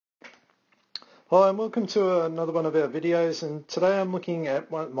Hi and welcome to another one of our videos, and today I'm looking at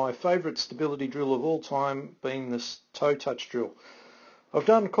one of my favourite stability drill of all time, being this toe touch drill. I've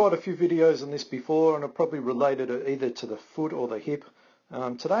done quite a few videos on this before and I've probably related it either to the foot or the hip.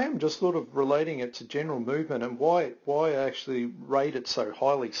 Today I'm just sort of relating it to general movement and why I actually rate it so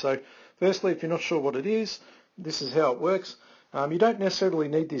highly. So firstly, if you're not sure what it is, this is how it works. You don't necessarily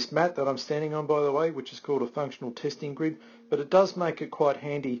need this mat that I'm standing on, by the way, which is called a functional testing grid, but it does make it quite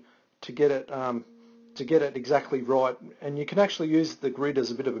handy to get it exactly right, and you can actually use the grid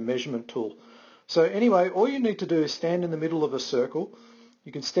as a bit of a measurement tool. So anyway, all you need to do is stand in the middle of a circle.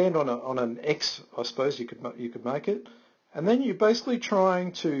 You can stand on an X, I suppose you could make it, and then you're basically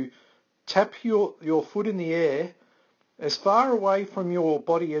trying to tap your foot in the air as far away from your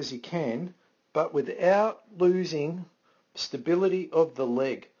body as you can, but without losing stability of the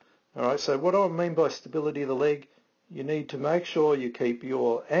leg. All right. So what do I mean by stability of the leg? You need to make sure you keep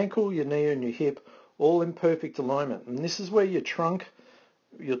your ankle, your knee and your hip all in perfect alignment. And this is where your trunk,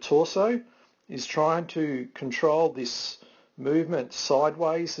 your torso, is trying to control this movement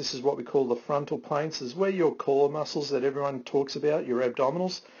sideways. This is what we call the frontal plane. This is where your core muscles that everyone talks about, your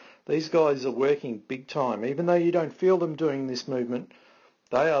abdominals, these guys are working big time. Even though you don't feel them doing this movement,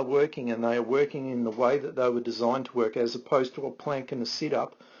 they are working, and they are working in the way that they were designed to work, as opposed to a plank and a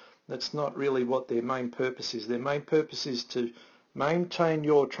sit-up. That's not really what their main purpose is. Their main purpose is to maintain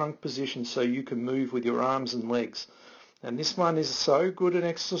your trunk position so you can move with your arms and legs. And this one is so good an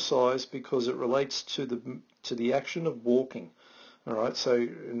exercise because it relates to the action of walking. All right, so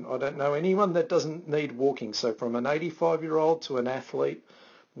I don't know anyone that doesn't need walking. So from an 85-year-old to an athlete,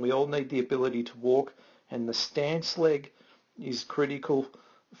 we all need the ability to walk, and the stance leg is critical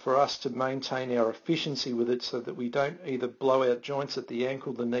for us to maintain our efficiency with it so that we don't either blow out joints at the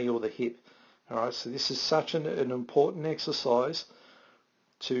ankle, the knee or the hip. All right, so this is such an important exercise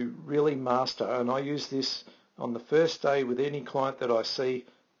to really master, and I use this on the first day with any client that I see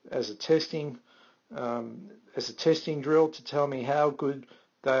as a testing drill to tell me how good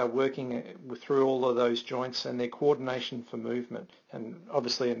they are working through all of those joints and their coordination for movement, and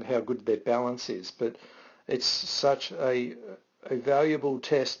obviously and how good their balance is. But it's such a valuable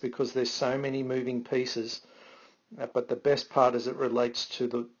test because there's so many moving pieces, but the best part is it relates to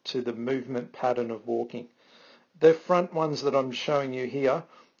the movement pattern of walking. The front ones that I'm showing you here,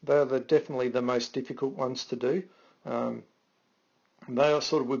 they're definitely the most difficult ones to do. They are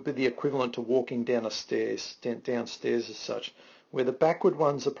sort of would be the equivalent to walking down downstairs as such, where the backward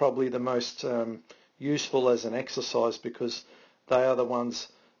ones are probably the most useful as an exercise because they are the ones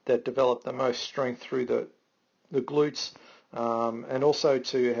that develop the most strength through the glutes, and also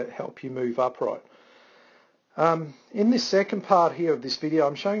to help you move upright. In this second part here of this video,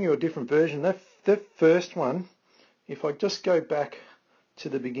 I'm showing you a different version. The first one, if I just go back to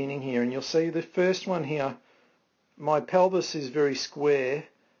the beginning here, and you'll see the first one here, my pelvis is very square,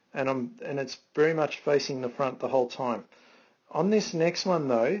 and it's very much facing the front the whole time. On this next one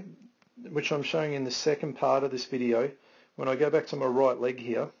though, which I'm showing in the second part of this video, when I go back to my right leg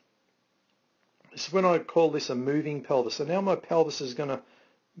here, this is when I call this a moving pelvis. So now my pelvis is going to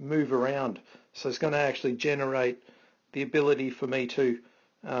move around. So it's going to actually generate the ability for me to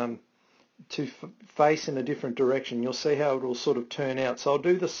face in a different direction. You'll see how it will sort of turn out. So I'll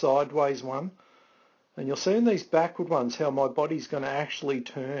do the sideways one, and you'll see in these backward ones how my body's going to actually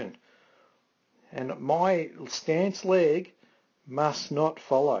turn. And my stance leg must not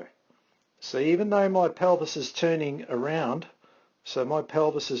follow. So even though my pelvis is turning around, so my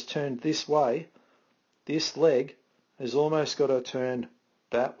pelvis is turned this way, this leg has almost got to turn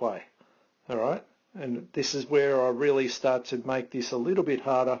that way. All right, and this is where I really start to make this a little bit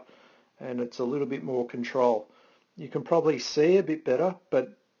harder, and it's a little bit more control. You can probably see a bit better,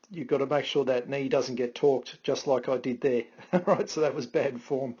 but you've got to make sure that knee doesn't get torqued just like I did there. Right, so that was bad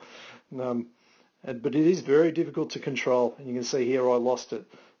form. But it is very difficult to control, and you can see here I lost it.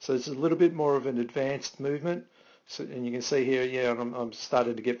 So it's a little bit more of an advanced movement. So, and you can see here, yeah, I'm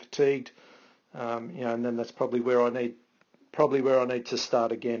starting to get fatigued. And then that's probably where I need to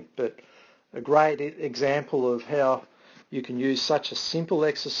start again. But a great example of how you can use such a simple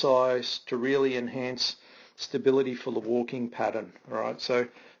exercise to really enhance stability for the walking pattern. All right, so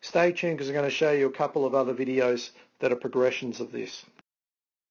stay tuned because I'm going to show you a couple of other videos that are progressions of this.